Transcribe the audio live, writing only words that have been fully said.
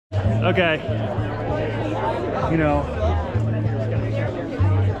Okay. You know,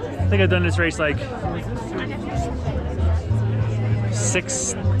 I think I've done this race like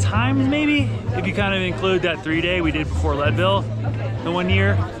 6 times maybe, if you kind of include that 3-day we did before Leadville the one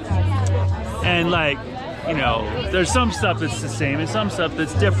year. And like, you know, there's some stuff that's the same and some stuff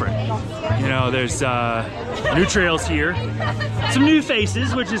that's different. You know, there's new trails here, some new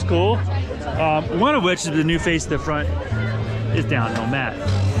faces, which is cool. One of which is the new face at the front is downhill Matt.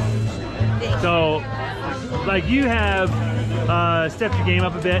 So, like, you have stepped your game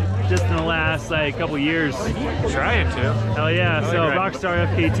up a bit just in the last like couple years. Trying to. Hell yeah! So Rockstar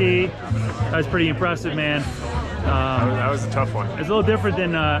FKT, that was pretty impressive, man. That was a tough one. It's a little different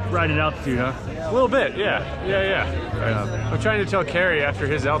than riding at altitude, huh? A little bit, yeah. I'm trying to tell Kerry after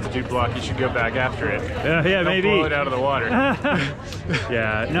his altitude block, you should go back after it. Yeah, Don't maybe. blow it out of the water.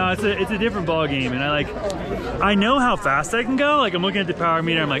 Yeah, no, it's a different ball game, and I know how fast I can go. Like, I'm looking at the power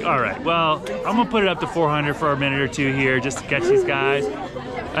meter, I'm like, all right, well, I'm gonna put it up to 400 for a minute or two here just to catch these guys.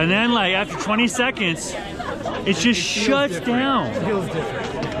 And then, like, after 20 seconds, it just shuts down. It feels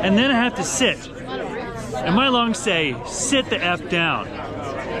different. And then I have to sit. And my lungs say, sit the F down.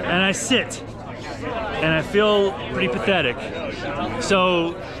 And I sit. And I feel pretty pathetic.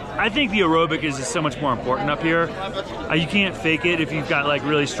 So I think the aerobic is just so much more important up here. You can't fake it if you've got like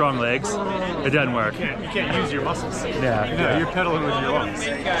really strong legs. It doesn't work. You can't use your muscles. Yeah. No, you're pedaling with your lungs.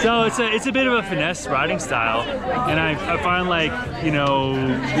 So it's a bit of a finesse riding style. And I find, like, you know,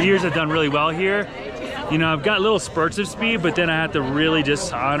 the years I've done really well here, you know, I've got little spurts of speed, but then I have to really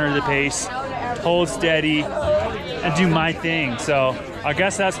just honor the pace, hold steady, and do my thing. So I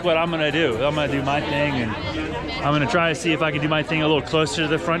guess that's what I'm gonna do. I'm gonna do my thing, and I'm gonna try to see if I can do my thing a little closer to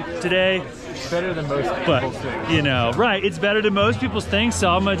the front today. It's better than most people's things. You know, right, it's better than most people's things, so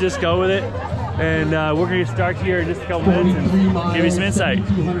I'm gonna just go with it. And we're gonna start here in just a couple minutes and give you some insight.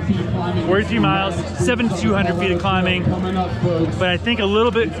 43 miles, 7,200 feet of climbing, but I think a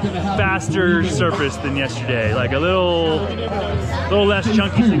little bit faster surface than yesterday. Like a little less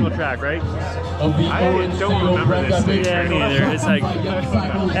chunky single track, right? I don't remember this thing. Yeah, me neither. It's like,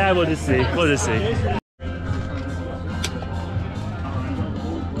 yeah, we'll just see. We'll just see.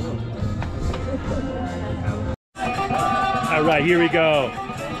 All right, here we go.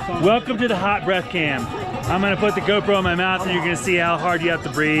 Welcome to the hot breath cam. I'm gonna put the GoPro in my mouth and you're gonna see how hard you have to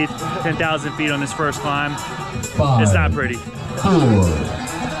breathe. 10,000 feet on this first climb. 5, it's not pretty. 4,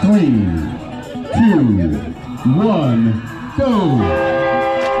 3, 2, 1, go!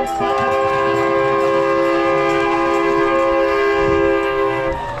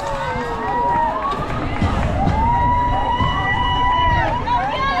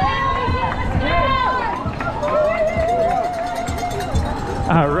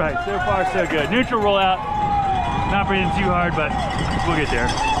 All right, so far so good. Neutral rollout, not breathing too hard, but we'll get there.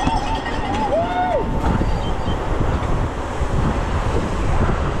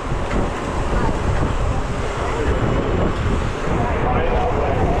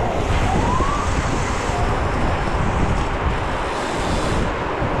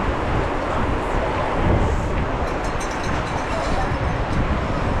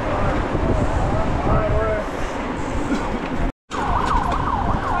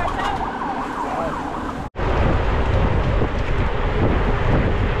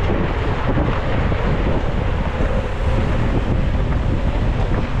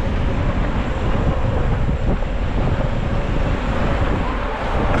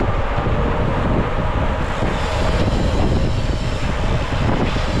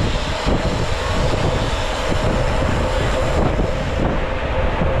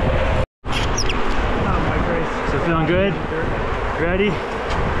 Good? Ready?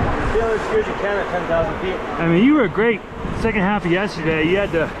 Feel as good as you can at 10,000 feet. I mean, you were great second half of yesterday. You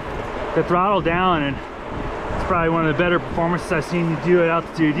had the throttle down, and it's probably one of the better performances I've seen you do at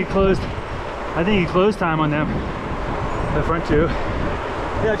altitude. You closed, I think you closed time on them, the front two.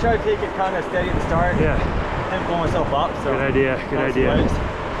 Yeah, I try to take it kind of steady at the start. Yeah. And pull myself up. So good idea, good idea.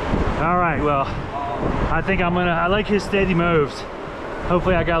 All right, well, I think I like his steady moves.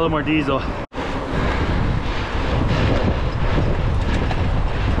 Hopefully I got a little more diesel.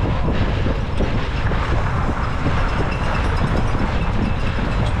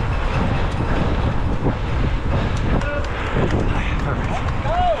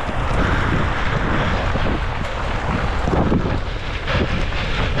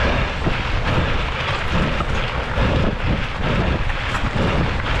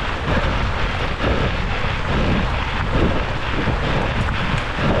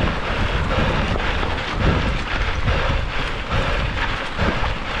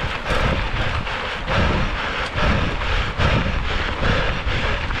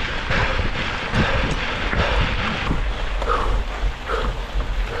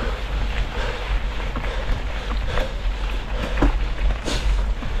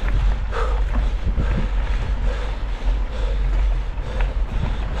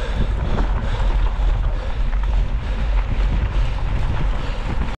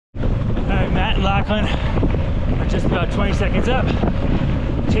 20 seconds up.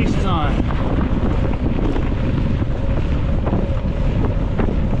 Chase is on.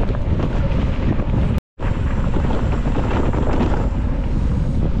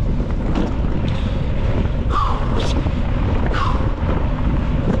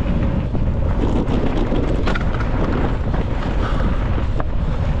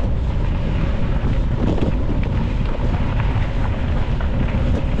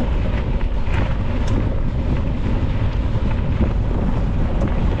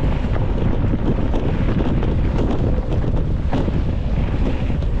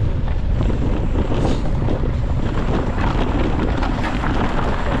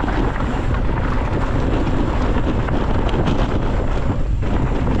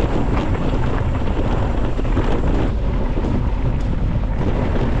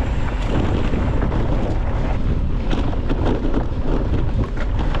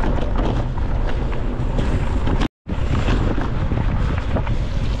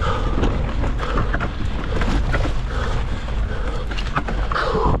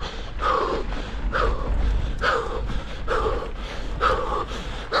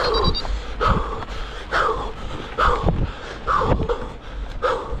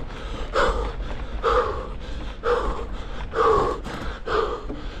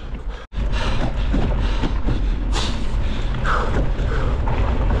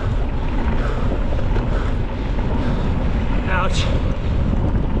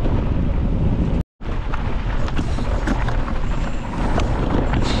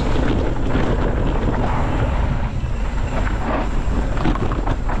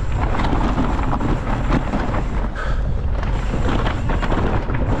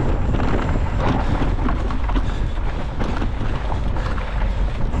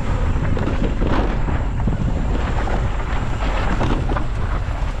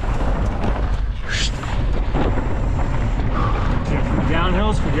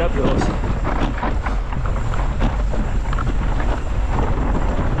 For the uphills.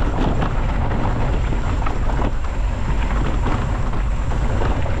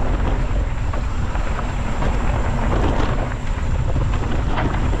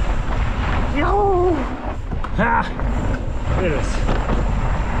 Yo! Ha! Look at this.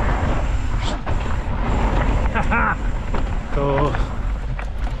 Ha ha! Cool.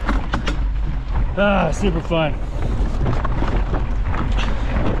 Ah, super fun.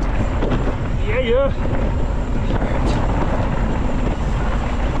 Yeah.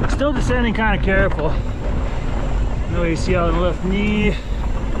 Still descending kind of careful. No ACL in the left knee.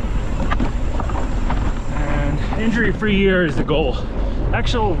 And injury-free year is the goal.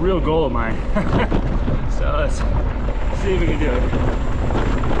 Actual real goal of mine. So let's see if we can do it.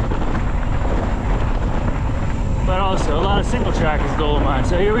 But also a lot of single track is a goal of mine.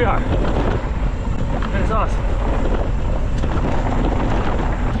 So here we are. And it's awesome.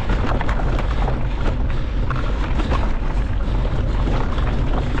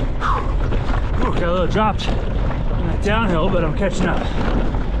 Got a little dropped in that downhill, but I'm catching up.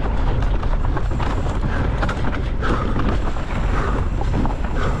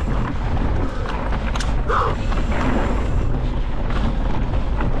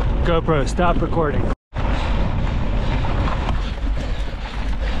 GoPro, stop recording.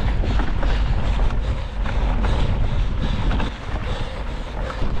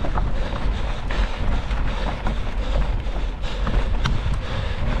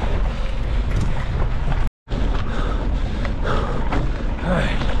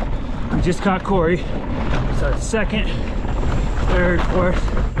 We just caught Corey, so second, third, fourth,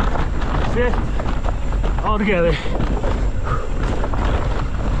 fifth, all together.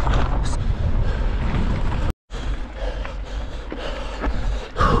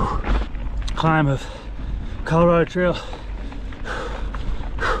 Climb of Colorado Trail.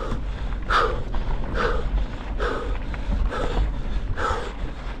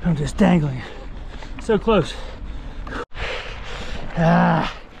 I'm just dangling, so close.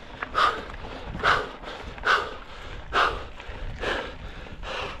 Ah.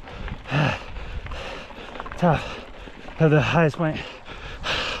 Tough at the highest point.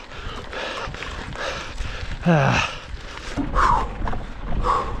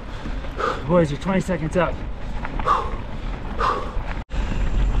 Boys, you're 20 seconds up.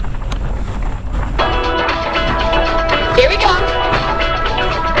 Here we go.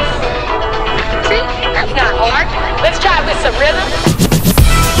 See, that's not hard. Let's try it with some rhythm.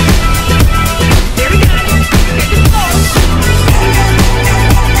 Here we go.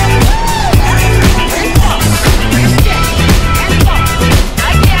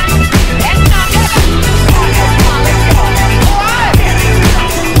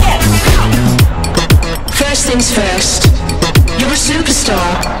 First things first.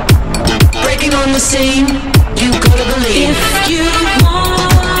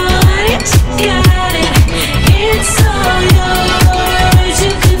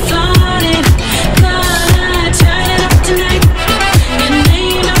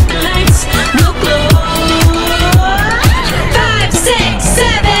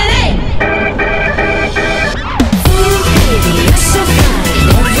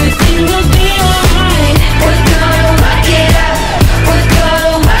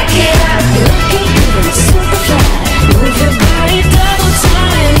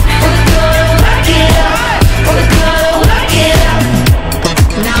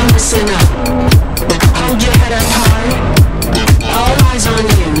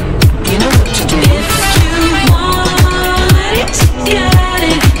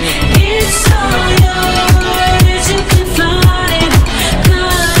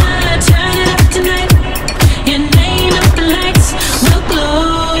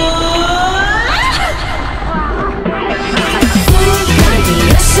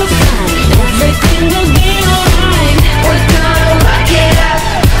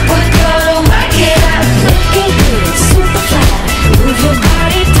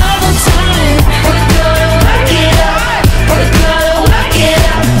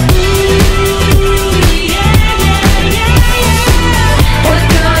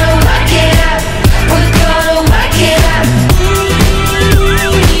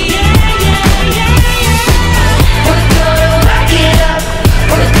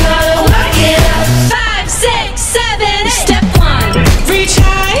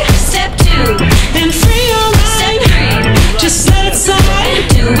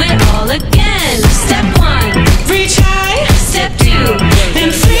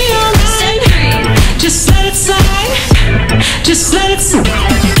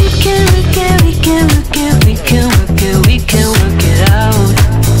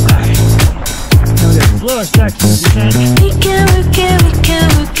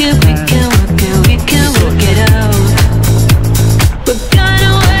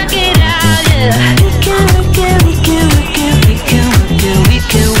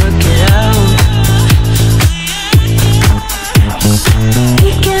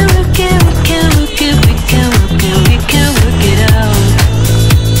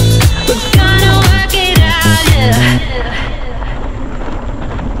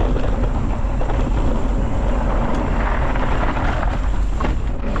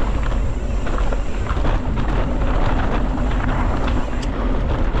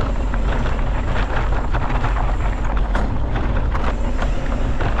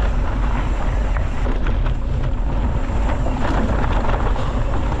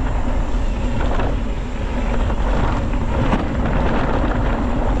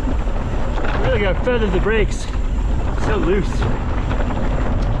 Got feathered the brakes, so loose.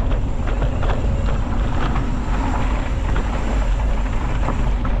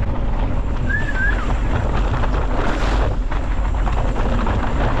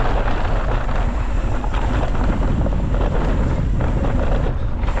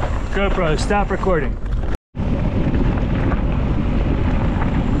 GoPro, stop recording.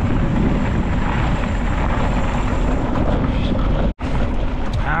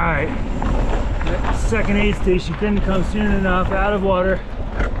 Second aid station couldn't come soon enough. Out of water.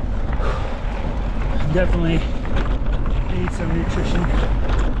 Definitely need some nutrition.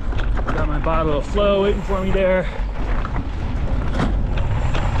 Got my bottle of Flow waiting for me there.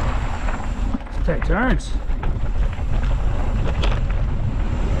 Tight turns.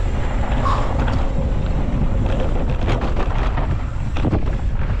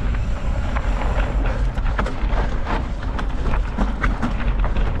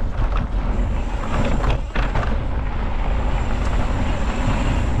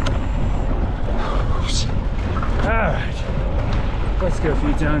 Let's go,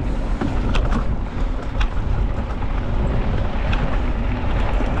 feet down.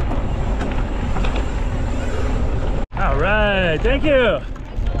 All right, thank you.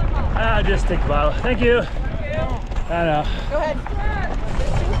 I'll just take the bottle. Thank you. I know. Go ahead.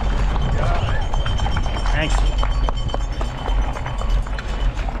 Thanks.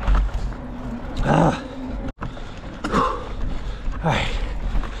 All right,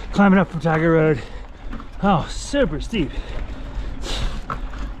 climbing up from Tiger Road. Oh, super steep.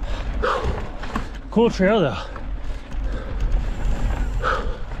 Cool trail though.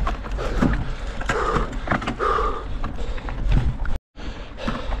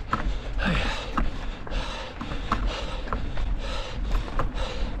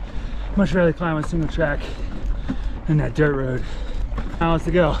 Much rather climb a single track than that dirt road. Now let's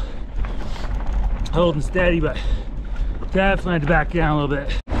go. Holding steady, but definitely had to back down a little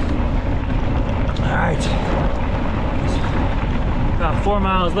bit. All right, about 4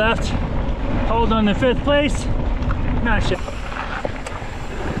 miles left. Hold on to 5th place. Not sure.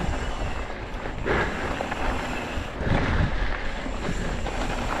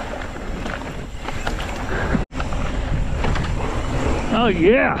 Oh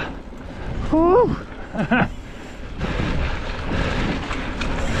yeah. Woo.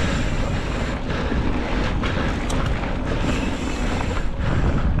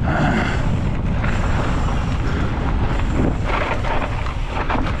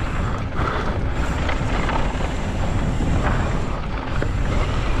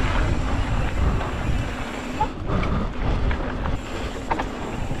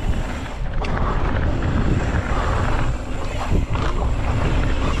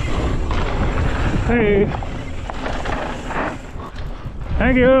 Hey,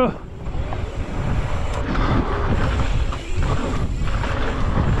 thank you.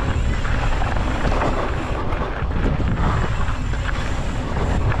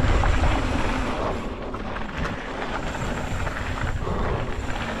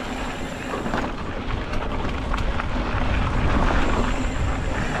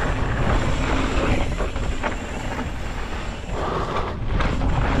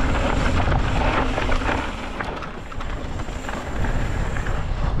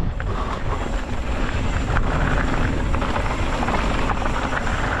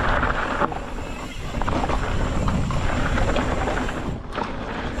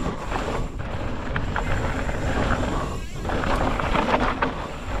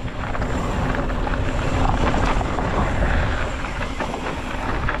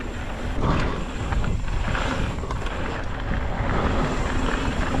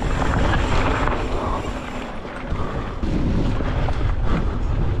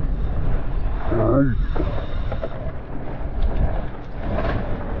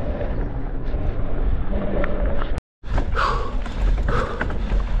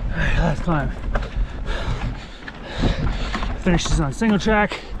 Let's climb. Finish this on single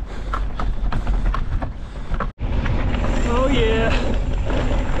track. Oh yeah,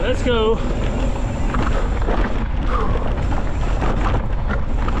 let's go.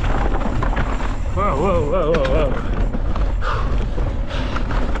 Whoa, whoa, whoa, whoa, whoa.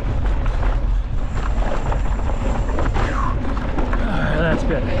 All right, that's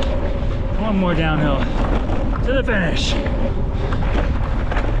good. One more downhill to the finish.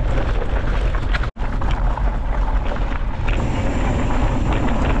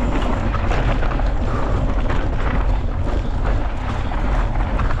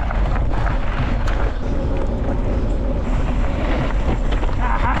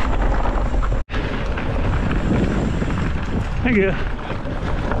 Thank you.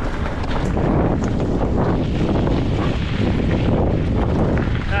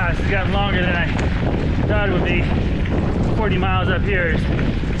 This has gotten longer than I thought it would be. 40 miles up here is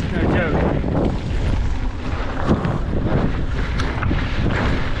no joke.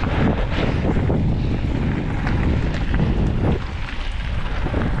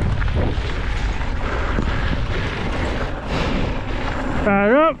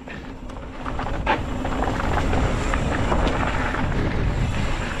 Fire up.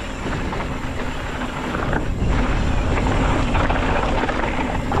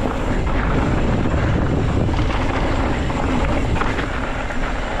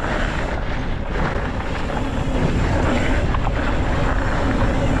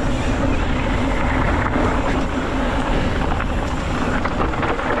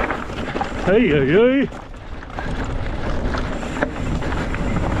 Hey, hey, hey.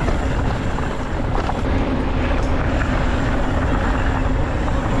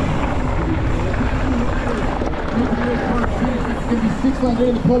 It's going to be 600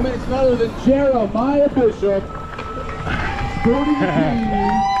 in the pro minutes, none other than Jeremiah Bishop. 30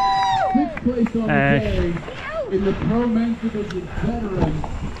 sixth place on the day in the pro men's division. Veteran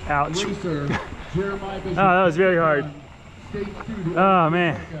Ouch. racer Jeremiah Bishop. Oh, that was very hard. Oh,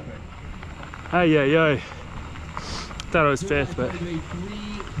 man. Ay, ay, ay. Thought it was fifth, but.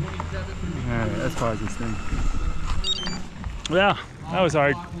 Alright, let's pause this thing. Yeah, that was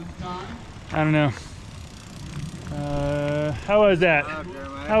hard. I don't know. How was that?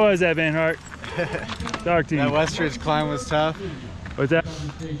 How was that, Van Hart? Talk to you. That Westridge climb was tough. What's that?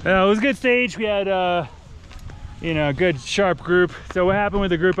 It was a good stage. We had, you know, a good sharp group. So what happened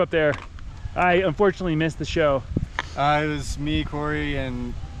with the group up there? I unfortunately missed the show. It was me, Corey,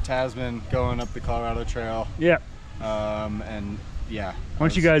 and Tasman going up the Colorado Trail. Yeah. And yeah.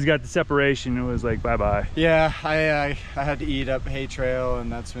 Once you guys got the separation, it was like bye-bye. Yeah, I had to eat up Hay Trail,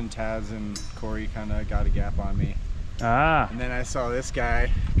 and that's when Taz and Corey kind of got a gap on me. Ah. And then I saw this guy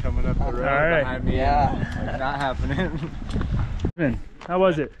coming up the road behind me. Yeah. Like, not happening. How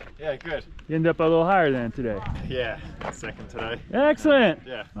was it? Yeah, good. You ended up a little higher than today. Yeah, second today. Excellent.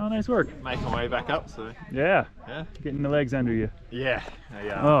 Yeah. Oh, nice work. Making my way back up, so. Yeah. Yeah. Getting the legs under you. Yeah.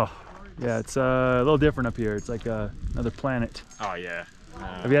 Yeah. Oh, yeah. It's a little different up here. It's like another planet. Oh yeah.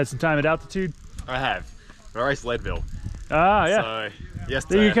 Have you had some time at altitude? I have. I raced Leadville. Ah, yeah. So So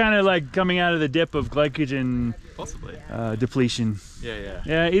yesterday. you're kind of like coming out of the dip of glycogen Possibly. depletion. Yeah.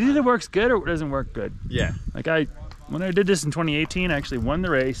 Yeah, it either works good or it doesn't work good. Yeah. Like when I did this in 2018, I actually won the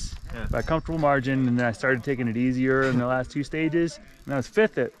race by a comfortable margin, and then I started taking it easier in the last two stages, and I was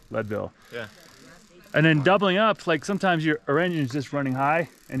fifth at Leadville. Yeah. And then doubling up, like sometimes your engine's just running high,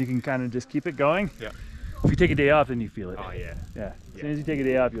 and you can kind of just keep it going. Yeah. If you take a day off, then you feel it. Oh yeah. Yeah. As soon as you take a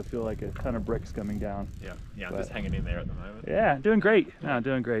day off, you'll feel like a ton of bricks coming down. Yeah. Yeah. I'm just hanging in there at the moment. Yeah, doing great. No,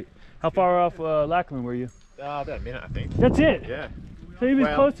 doing great. How far off Lackland were you? About a minute, I think. That's it. Yeah. So he was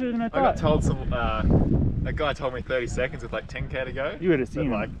Well, closer than I I thought. got told a guy told me 30 seconds with like 10k to go. You would have seen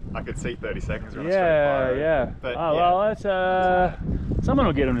but, him. like I could see 30 seconds running straight Yeah, fire. yeah. But, Oh, yeah, well, that's someone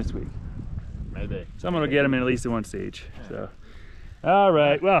will get him this week. maybe. Someone will get him in at least at one stage. So, all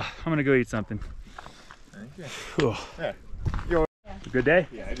right. Well, I'm gonna go eat something. Thank you. Whew. Yeah. Good day.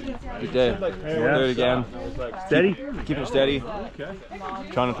 Good day. We'll do it again. Steady. Keeping it steady.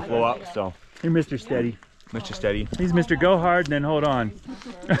 Trying not to blow up, so. You're Mr. Steady. Mr. Steady. He's Mr. Go Hard and then hold on.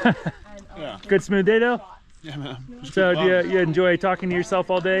 Yeah. Good smooth day though. Yeah, man. So do you enjoy talking to yourself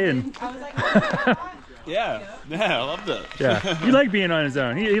all day and? Yeah, I loved it. Yeah, you like being on his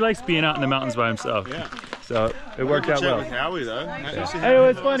own. He likes being out in the mountains by himself. Yeah. So it worked out well. Howie though. Hey, it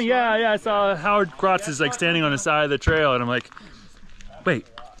was funny. Yeah. I saw Howard Krotz is like standing on the side of the trail, and I'm like, wait,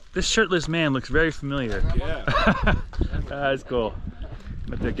 this shirtless man looks very familiar. Yeah. That's cool.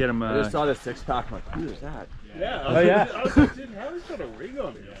 But to get him. I just saw this 6-pack. I'm like, who is that? Yeah. Oh yeah. I was like, dude, how is that a ring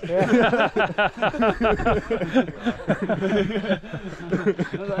on it? Yeah.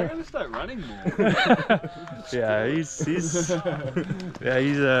 I was like, I gotta start running more. Yeah, he's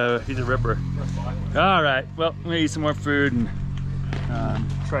a ripper. All right, well, I'm gonna eat some more food and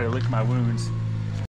try to lick my wounds.